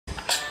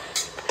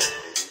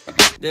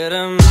Not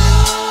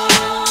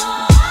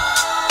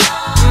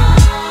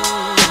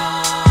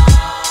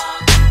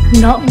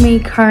me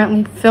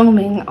currently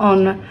filming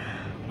on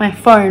my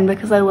phone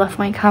because I left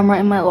my camera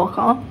in my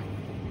locker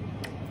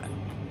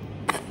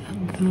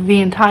the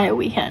entire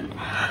weekend.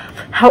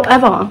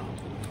 However,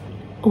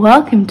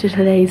 welcome to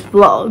today's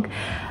vlog.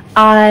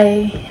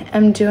 I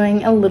am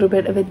doing a little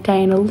bit of a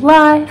day in a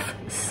life,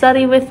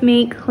 study with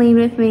me, clean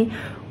with me,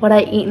 what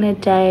I eat in a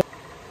day.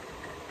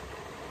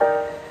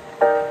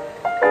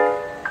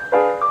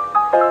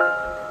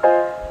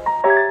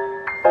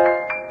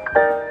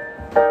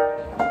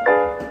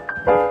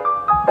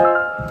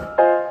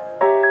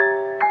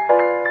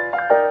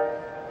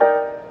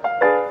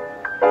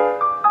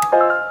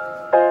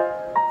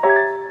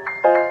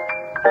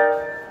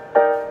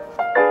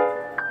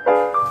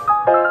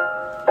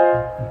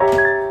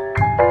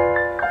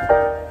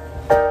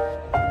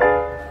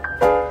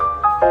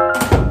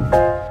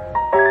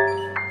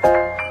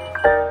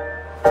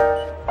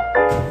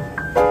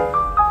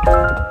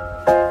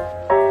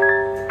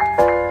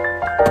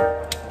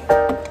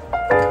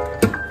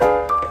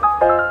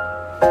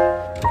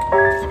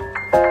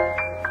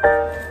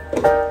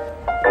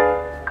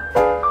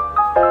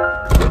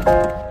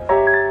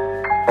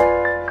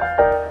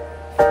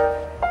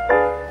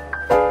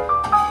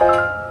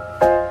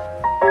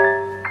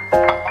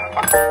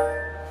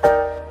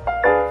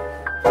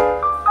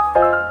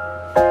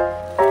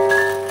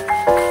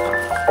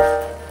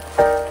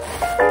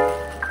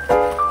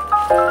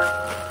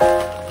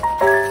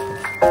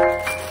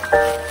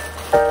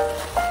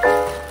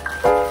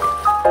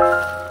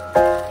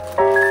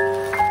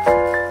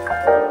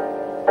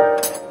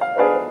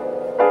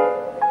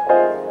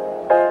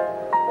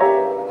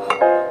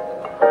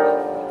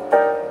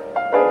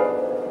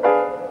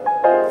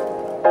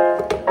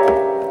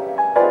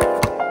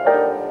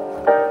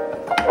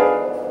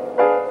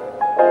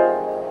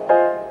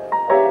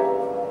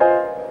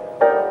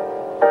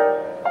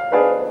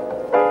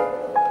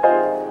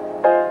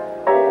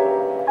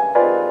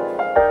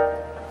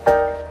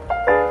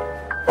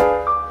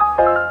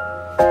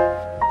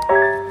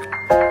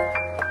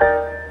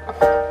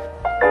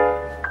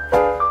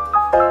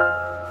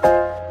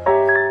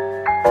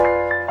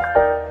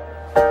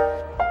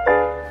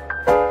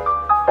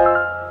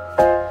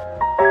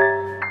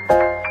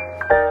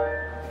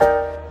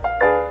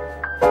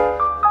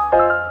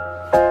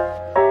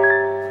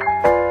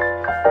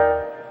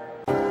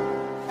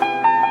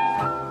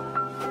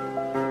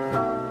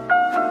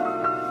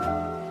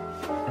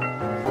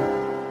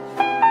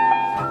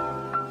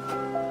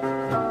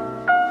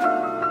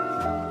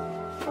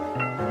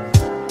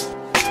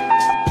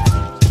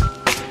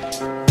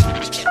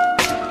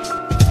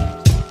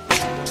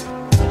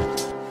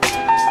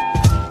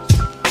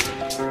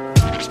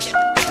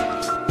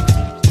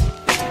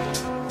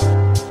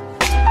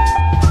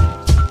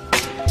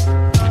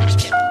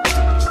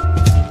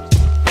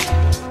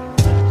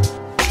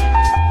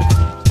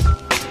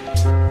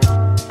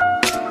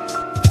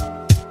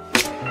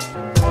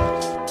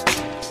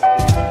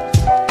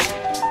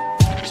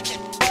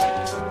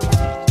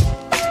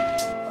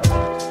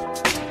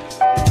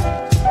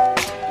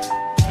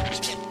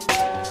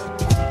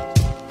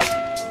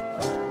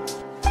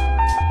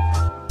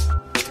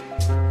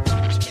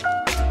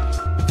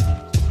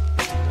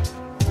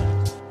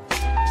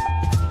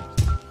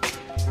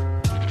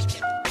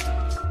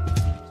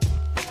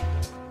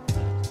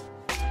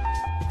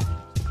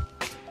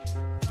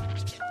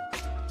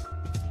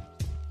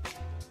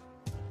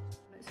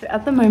 So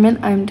at the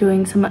moment I'm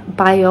doing some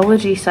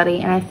biology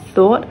study, and I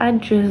thought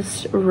I'd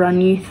just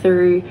run you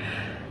through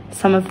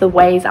some of the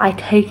ways I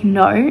take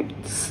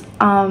notes.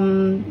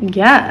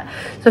 Yeah,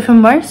 so for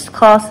most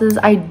classes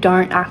I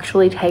don't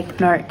actually take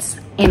notes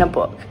in a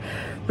book.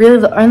 Really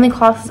the only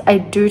classes I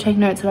do take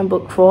notes in a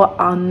book for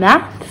are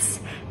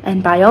maths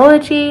and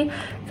biology.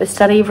 For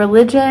study of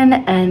religion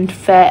and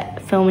for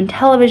film and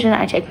television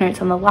I take notes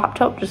on the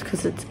laptop just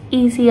because it's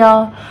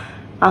easier.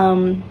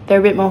 They're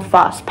a bit more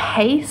fast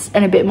paced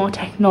and a bit more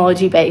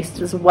technology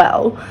based as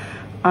well.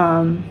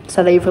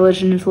 Study of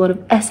religion is a lot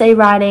of essay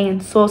writing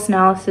and source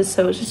analysis,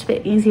 so it's just a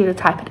bit easier to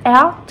type it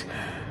out.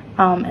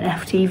 And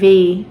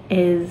FTV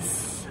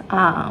is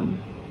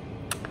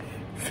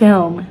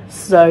film,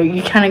 so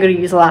you kind of got to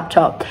use a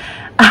laptop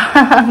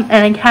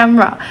and a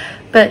camera.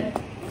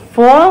 But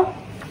for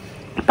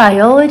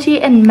biology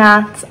and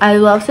maths I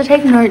love to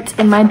take notes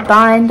in my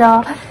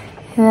binder.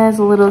 Here's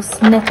a little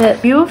snippet. A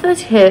few of the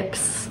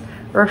tips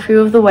or a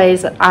few of the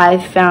ways that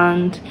I've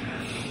found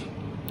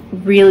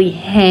really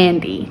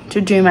handy to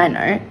do my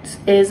notes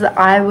is that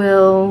I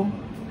will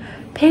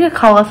pick a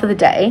color for the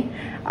day.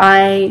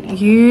 I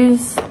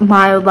use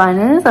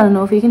Mildliners. I don't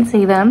know if you can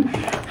see them.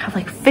 I have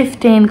like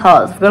 15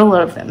 colors. I've got a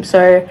lot of them.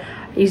 So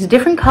I use a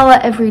different color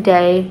every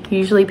day.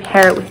 Usually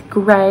pair it with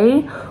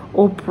gray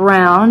or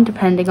brown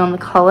depending on the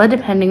color,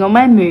 depending on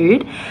my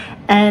mood.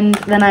 And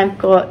then I've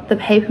got the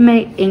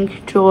Papermate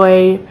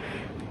Inkjoy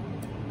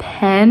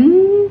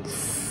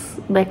pens.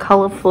 They're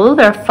colorful.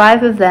 There are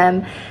 5 of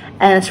them,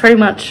 and it's pretty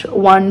much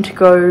one to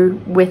go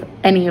with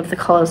any of the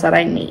colors that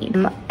I need.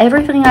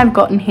 Everything I've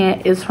gotten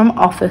here is from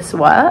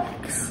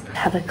Officeworks. I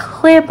have a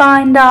clear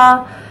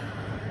binder,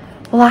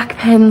 black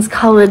pens,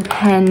 colored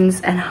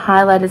pens, and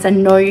highlighters. I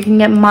know you can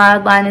get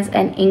Mildliners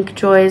and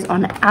Inkjoys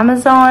on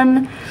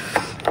Amazon.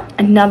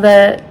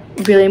 Another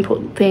really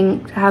important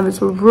thing to have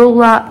is a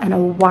ruler and a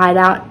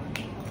whiteout.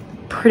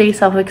 Pretty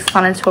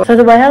self-explanatory. So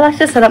the way I like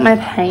to set up my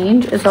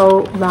page is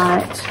I'll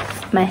write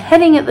my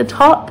heading at the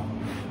top,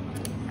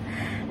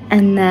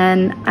 and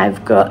then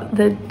I've got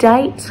the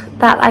date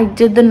that I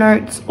did the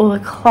notes or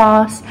the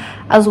class,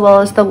 as well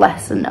as the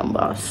lesson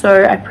number.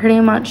 So I pretty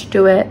much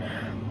do it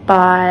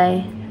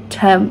by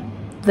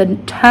the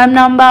term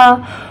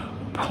number,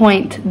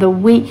 point the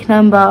week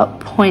number,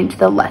 point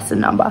the lesson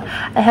number.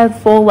 I have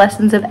 4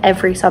 lessons of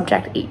every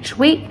subject each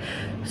week,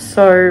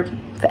 so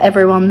for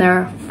everyone there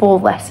are 4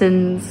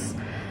 lessons.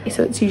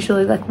 So it's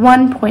usually like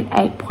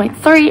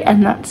 1.8.3,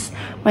 and that's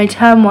my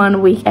term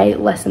 1 week 8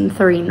 lesson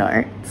 3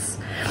 notes.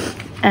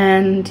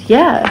 And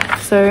yeah,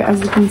 so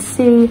as you can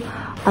see,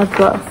 I've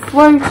got a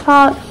flow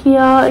chart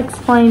here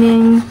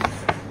explaining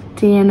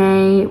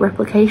DNA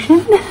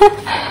replication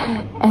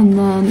and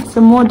then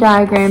some more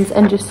diagrams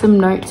and just some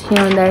notes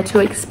here and there to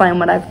explain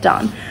what I've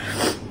done.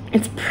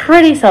 It's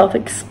pretty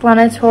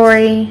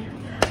self-explanatory.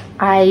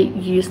 I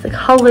use the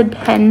colored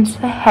pens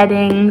for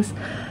headings,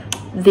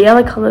 the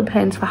other colored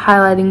pens for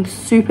highlighting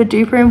super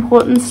duper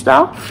important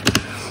stuff,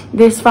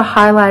 this for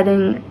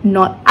highlighting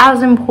not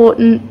as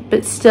important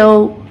but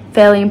still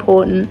fairly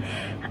important,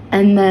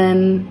 and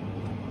then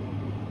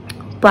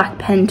black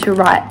pen to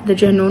write the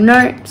general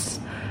notes,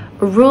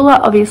 a ruler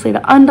obviously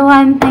to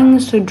underline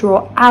things, to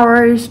draw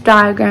arrows,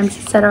 diagrams,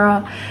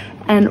 etc.,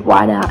 and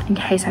whiteout in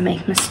case I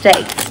make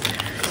mistakes.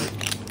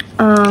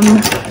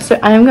 So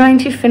I'm going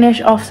to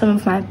finish off some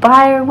of my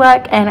bio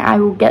work, and I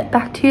will get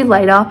back to you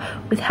later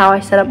with how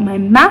I set up my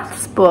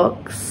maths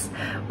books,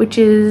 which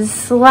is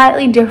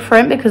slightly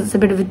different because it's a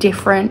bit of a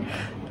different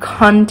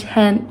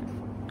content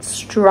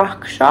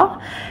structure,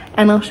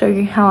 and I'll show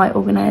you how I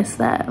organize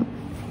them.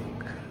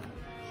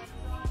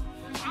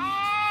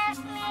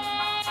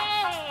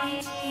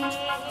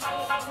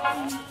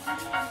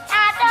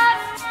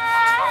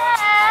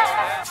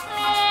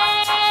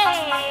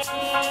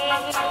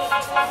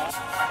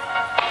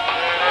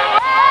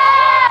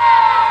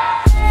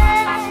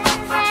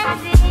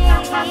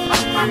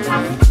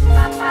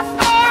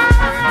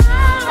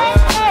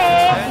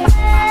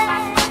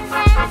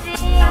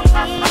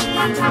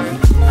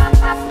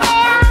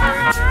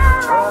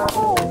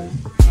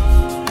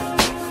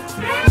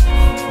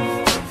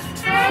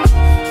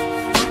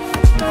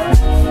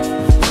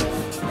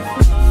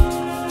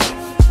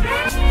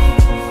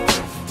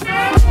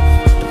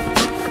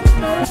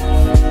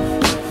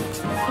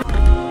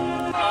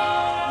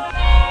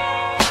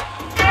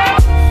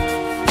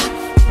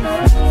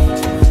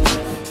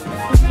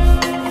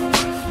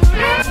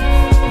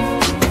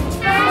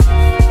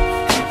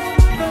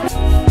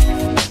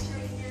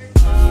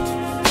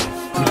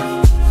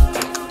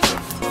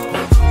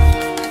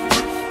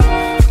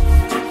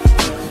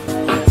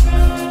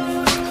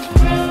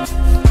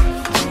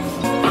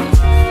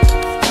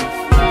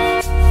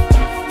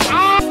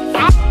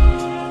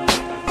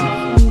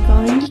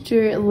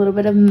 Do a little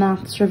bit of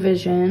maths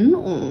revision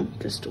or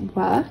just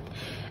work,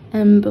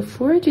 and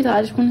before I do that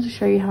I just wanted to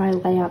show you how I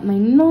lay out my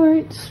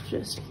notes,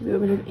 just to give you a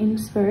bit of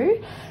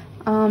inspo.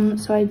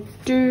 So I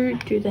do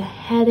the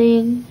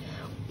heading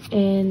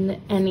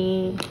in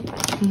any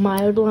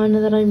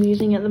Mildliner that I'm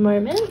using at the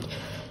moment.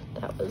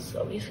 That was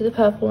obviously the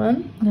purple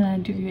one. Then I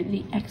do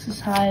the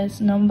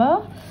exercise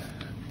number,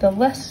 the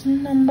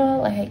lesson number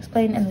like I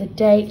explained, and the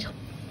date,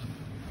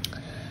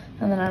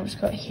 and then I've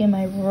just got here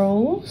my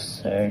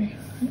rules, so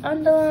an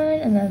underline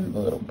and then the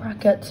little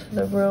brackets for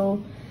the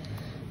rule,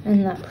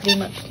 and that pretty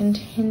much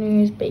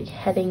continues. Big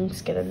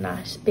headings get a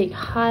nice big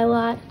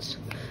highlight,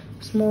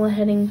 smaller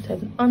headings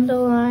have an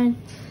underline,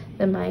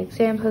 then my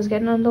examples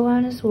get an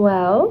underline as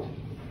well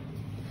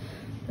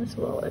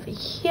over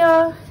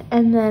here,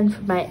 and then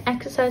for my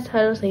exercise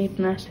titles they get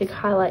a nice big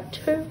highlight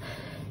too,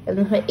 and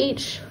then for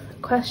each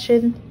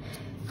question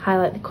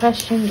highlight the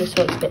question just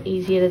so it's a bit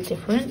easier to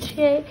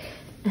differentiate.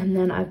 And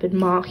then I've been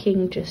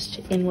marking just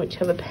in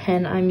whichever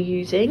pen I'm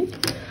using.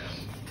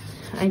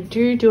 I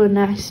do a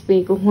nice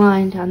big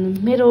line down the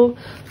middle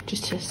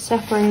just to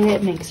separate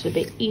it, makes it a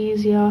bit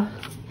easier.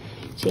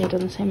 See, I've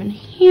done the same in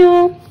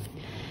here,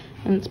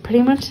 and it's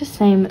pretty much the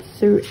same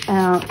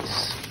throughout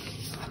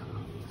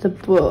the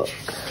book.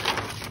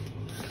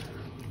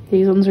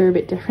 These ones are a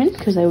bit different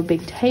because they were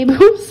big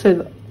tables, so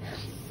the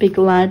big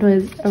line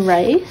was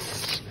erased.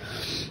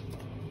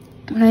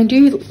 And I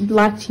do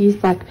like to use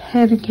black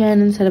pen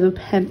again instead of a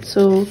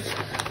pencil,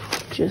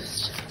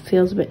 just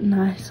feels a bit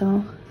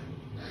nicer.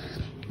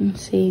 You can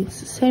see it's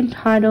the same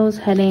titles,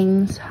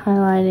 headings,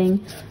 highlighting.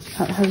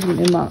 That hasn't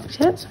been marked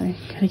yet, so I'm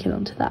gonna get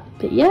onto that.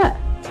 But yeah.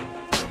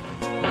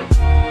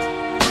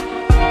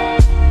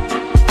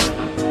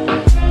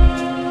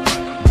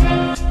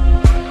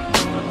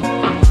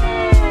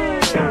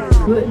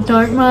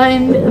 don't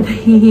mind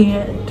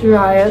the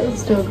dryer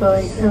still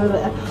going over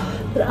there.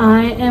 But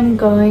I am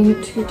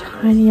going to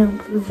tidy up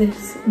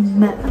this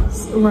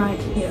mess right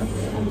here.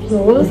 There's a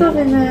lot of stuff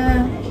in there.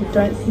 I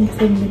don't think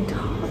they've been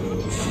touched.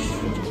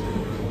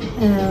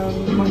 A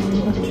bunch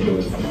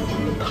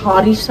of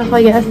party stuff,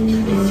 I guess.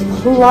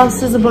 Plus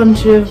there's a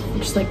bunch of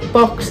just like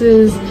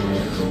boxes,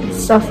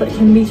 stuff that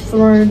can be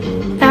thrown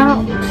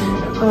out.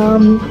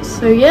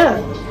 So yeah,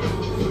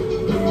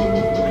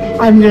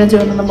 I'm gonna do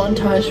another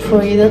montage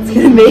for you. That's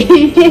gonna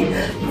be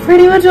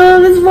pretty much all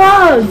of this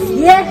vlog.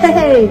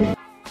 Yay!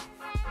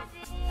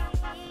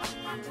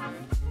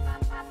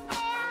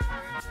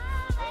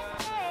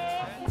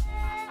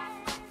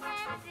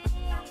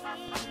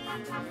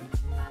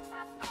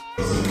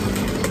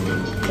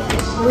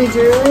 We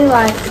do really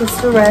like the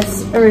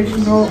Ceres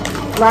original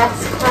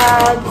rice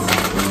cards,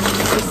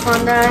 the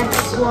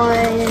sunrise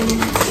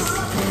ones,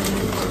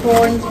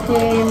 corn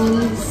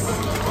pins,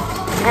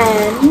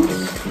 and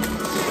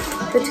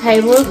the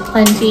Table of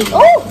Plenty.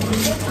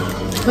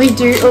 Oh! We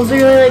do also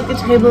really like the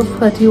Table of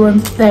Plenty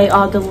ones. They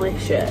are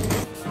delicious.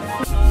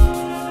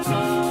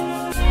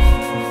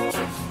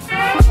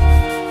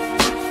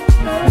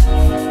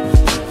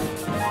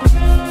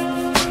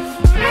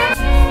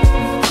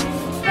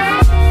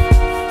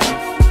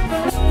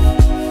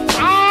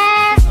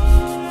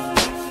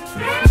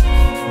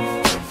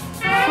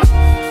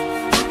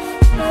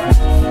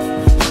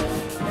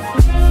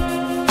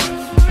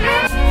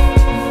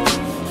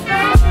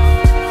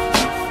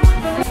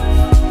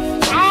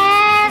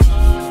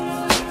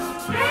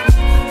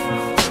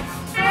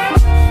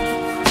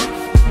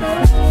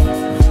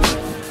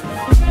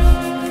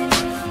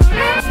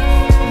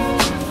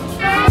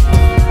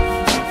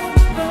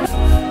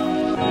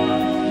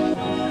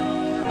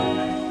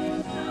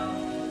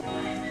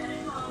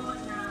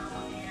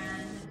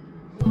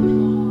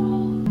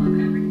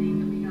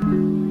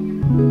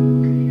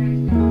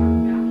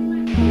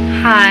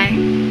 Hi,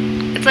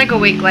 it's like a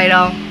week later.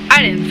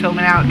 I didn't film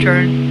an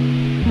outro.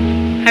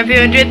 Hope you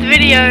enjoyed the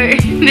video.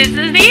 This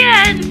is the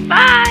end.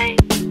 Bye!